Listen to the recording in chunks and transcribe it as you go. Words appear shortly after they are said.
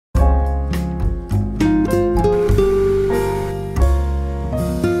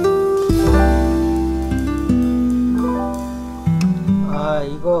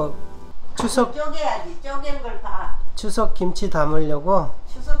추석 쪼개야지. 쪼갠 걸 봐. 추석 김치 담으려고.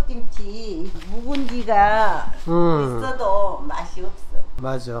 추석 김치 묵은지가 있어도 맛이 없어.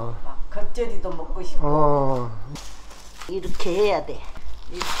 맞아. 막 겉절이도 먹고 싶고. 이렇게 해야 돼.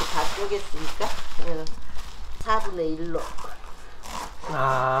 이렇게 다 쪼갰으니까 4분의 1로.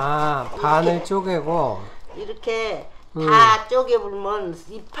 아, 반을 쪼개고. 이렇게 다 쪼개보면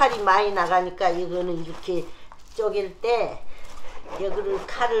이파리 많이 나가니까 이거는 이렇게 쪼갤 때 여기를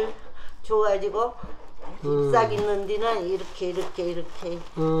칼을 줘가지고 잎사귀 있는 데는 이렇게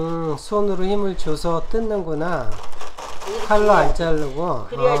손으로 힘을 줘서 뜯는구나. 칼로 안 자르고.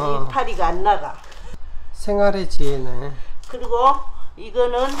 그래야지 이파리가 안 나가. 생활의 지혜네. 그리고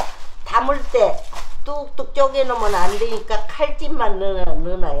이거는 담을 때 뚝뚝 쪼개 놓으면 안 되니까 칼집만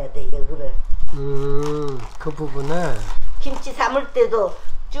넣어놔야 돼. 여기를. 그 부분을. 김치 담을 때도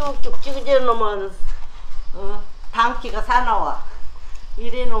쭉쭉 찢어 놓으면 방기가 사나와.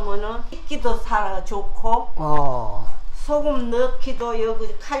 이래 놓으면은 식기도 좋고 소금 넣기도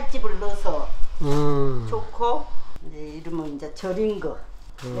여기 칼집을 넣어서 좋고. 이제 이러면 이제 절인 거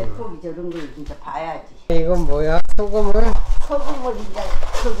매포기 절인 걸 이제 봐야지. 이건 뭐야? 소금을 이제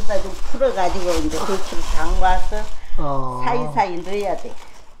거기다 좀 풀어가지고 이제 배추를 담가서 사이사이 넣어야 돼.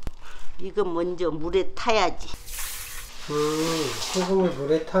 이거 먼저 물에 타야지. 소금을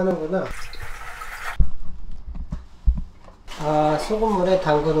물에 타는구나. 아, 소금물에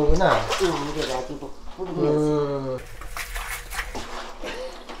담그는구나. 물에 가지고 뿌리면서.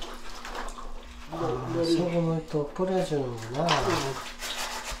 소금을 또 뿌려주는구나.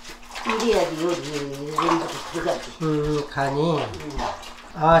 이래야지 여기 이런 데도 들어가지. 간이.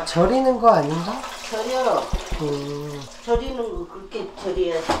 아, 절이는 거 아닌가? 절여. 절이는 거 그렇게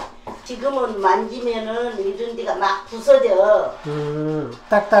절여야지. 지금은 만지면은 이런 데가 막 부서져.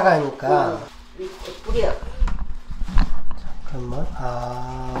 딱딱하니까. 이렇게 뿌려. 잠깐만.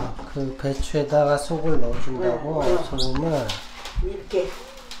 아, 그 배추에다가 속을 넣어준다고. 소금을. 이렇게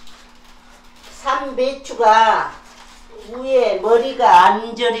산 배추가 위에 머리가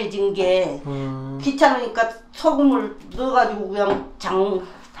안 절여진 게 귀찮으니까 소금을 넣어가지고 그냥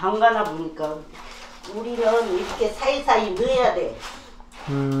담가나 보니까 우리는 이렇게 사이사이 넣어야 돼.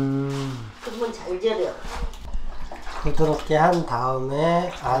 그러면 잘 절여. 부드럽게 한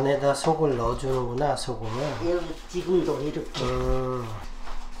다음에 안에다 속을 넣어주는구나. 소금을. 여기 지금도 이렇게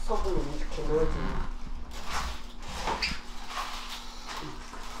소금을 이렇게 넣어주는.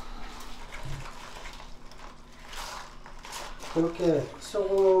 그렇게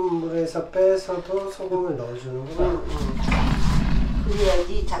소금물에서 빼서도 소금을 넣어주는구나.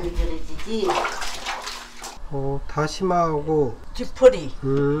 그래야지 잘 절여지지. 다시마하고 디포리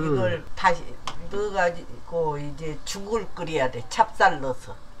이걸 다시 넣어가지고 이제 죽을 끓여야 돼. 찹쌀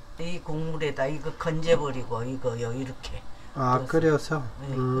넣어서 이 국물에다 이거 건져버리고 이거요 이렇게. 아, 넣어서. 끓여서?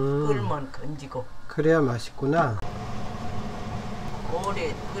 끓으면 건지고. 그래야 맛있구나.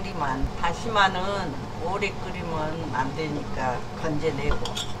 오래 끓이면 다시마는 오래 끓이면 안 되니까 건져내고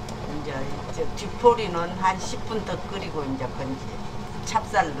이제 디포리는 한 10분 더 끓이고 이제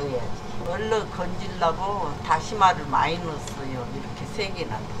찹쌀 넣어야지. 얼른 건지려고 다시마를 많이 넣었어요. 이렇게 3개나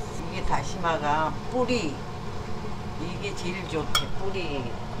넣었어요. 이게 다시마가 뿌리 이게 제일 좋대.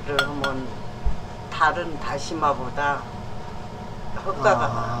 뿌리를 하면 다른 다시마보다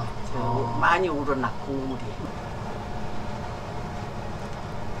효과가 많이 우러나 국물이.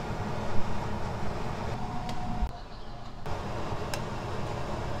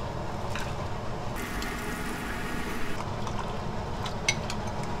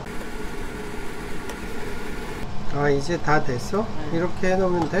 아, 이제 다 됐어? 이렇게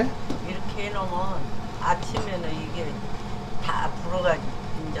해놓으면 돼? 이렇게 해놓으면 아침에는 이게 다 불어가지고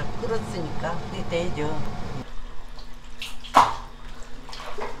이제 끓었으니까 그게 되죠.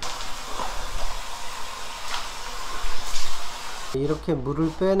 이렇게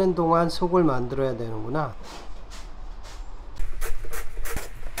물을 빼는 동안 속을 만들어야 되는구나.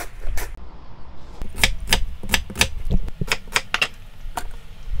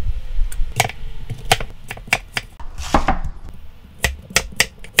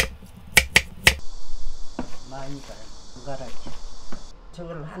 많이 갈아야지.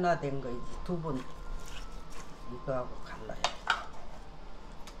 저걸 하나 된 거 이제 2번 이거하고 갈라야 돼.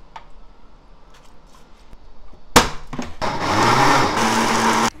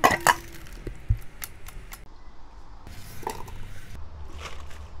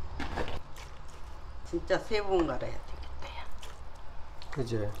 진짜 3번 갈아야 되겠다. 야.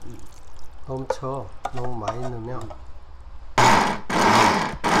 그지? 넘쳐. 너무 많이 넣으면.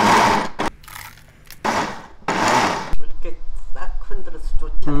 이렇게 싹 흔들어서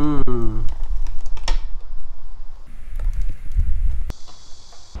좋잖아.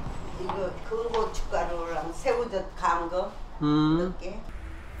 이거 넣을게.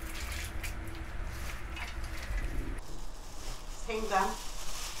 생강,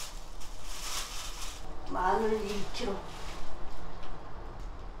 마늘 1kg,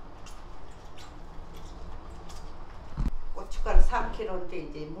 고추가루 3kg인데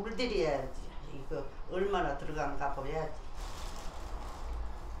이제 물들여야지. 이거 얼마나 들어간가 봐야지.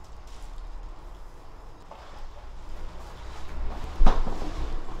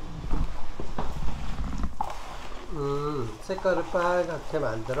 색깔을 빨갛게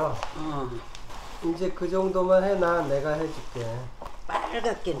만들어. 이제 그 정도만 해놔. 내가 해줄게.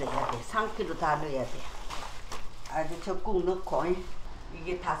 빨갛게 넣어야 돼. 3kg 다 넣어야 돼. 아주 적국 넣고.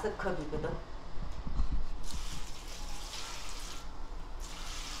 이게 5컵이거든.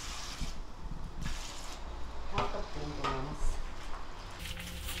 5컵 정도 남았어.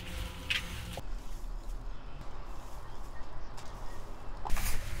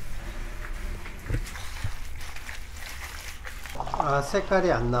 아,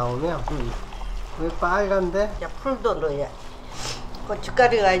 색깔이 안 나오면? 왜 빨간데? 자, 풀도 넣어야 돼.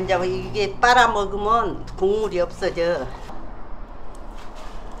 고춧가루가 이제 이게 빨아먹으면 국물이 없어져.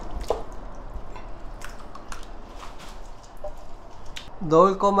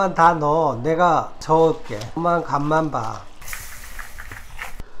 넣을 것만 다 넣어. 내가 저을게. 엄마는 간만 봐.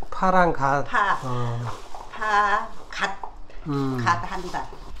 파랑 갓. 파, 갓 음. 한다.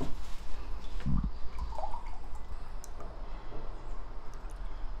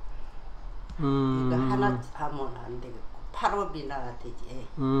 이거 하나 하면 안 되겠고 8업이나 되지.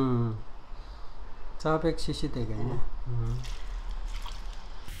 400cc 되겠네.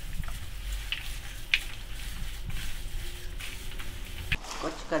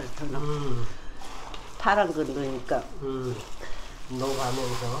 고춧가루 더 넣고 파란 거 넣으니까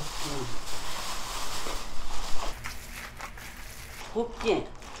녹아면서 곱게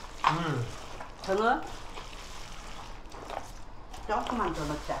더 넣어? 조금만 더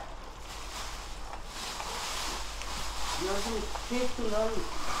넣자. 요즘 배추는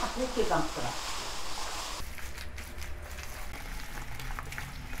다 그렇게 담더라.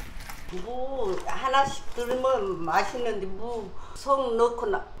 무 하나씩 들면 맛있는데 무 속 넣고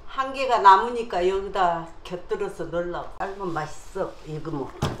한 개가 남으니까 여기다 곁들여서 넣으려고. 삶으면 맛있어. 이거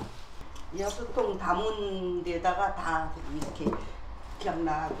뭐 6통 담은 데다가 다 이렇게 그냥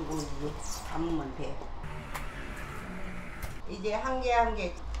놔두고 이제 담으면 돼. 이제 한 개 한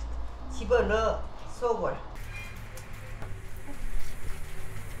개 집어넣어. 속을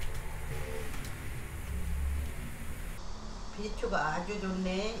배추가 아주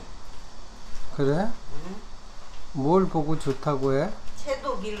좋네. 그래? 응? 뭘 보고 좋다고 해?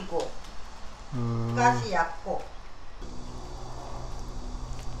 채도 길고 가시 얇고.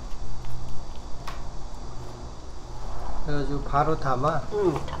 그래가지고 바로 담아?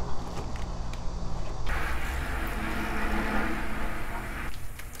 응, 담아.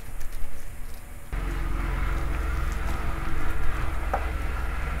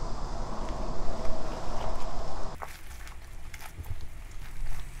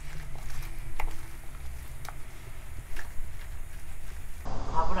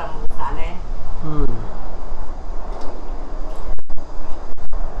 밥을 안 먹어서 안 해.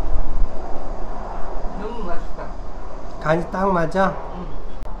 너무 맛있다. 간이 딱 맞아?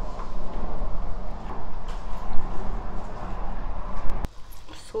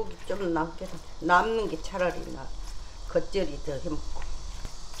 속이 좀 남는 게 차라리 나. 겉절이 더 해먹고.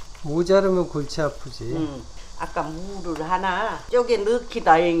 모자르면 골치 아프지. 아까 무를 하나 쪼개 넣기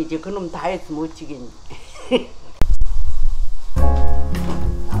다행이지. 그놈 다 했으면 어찌겠니.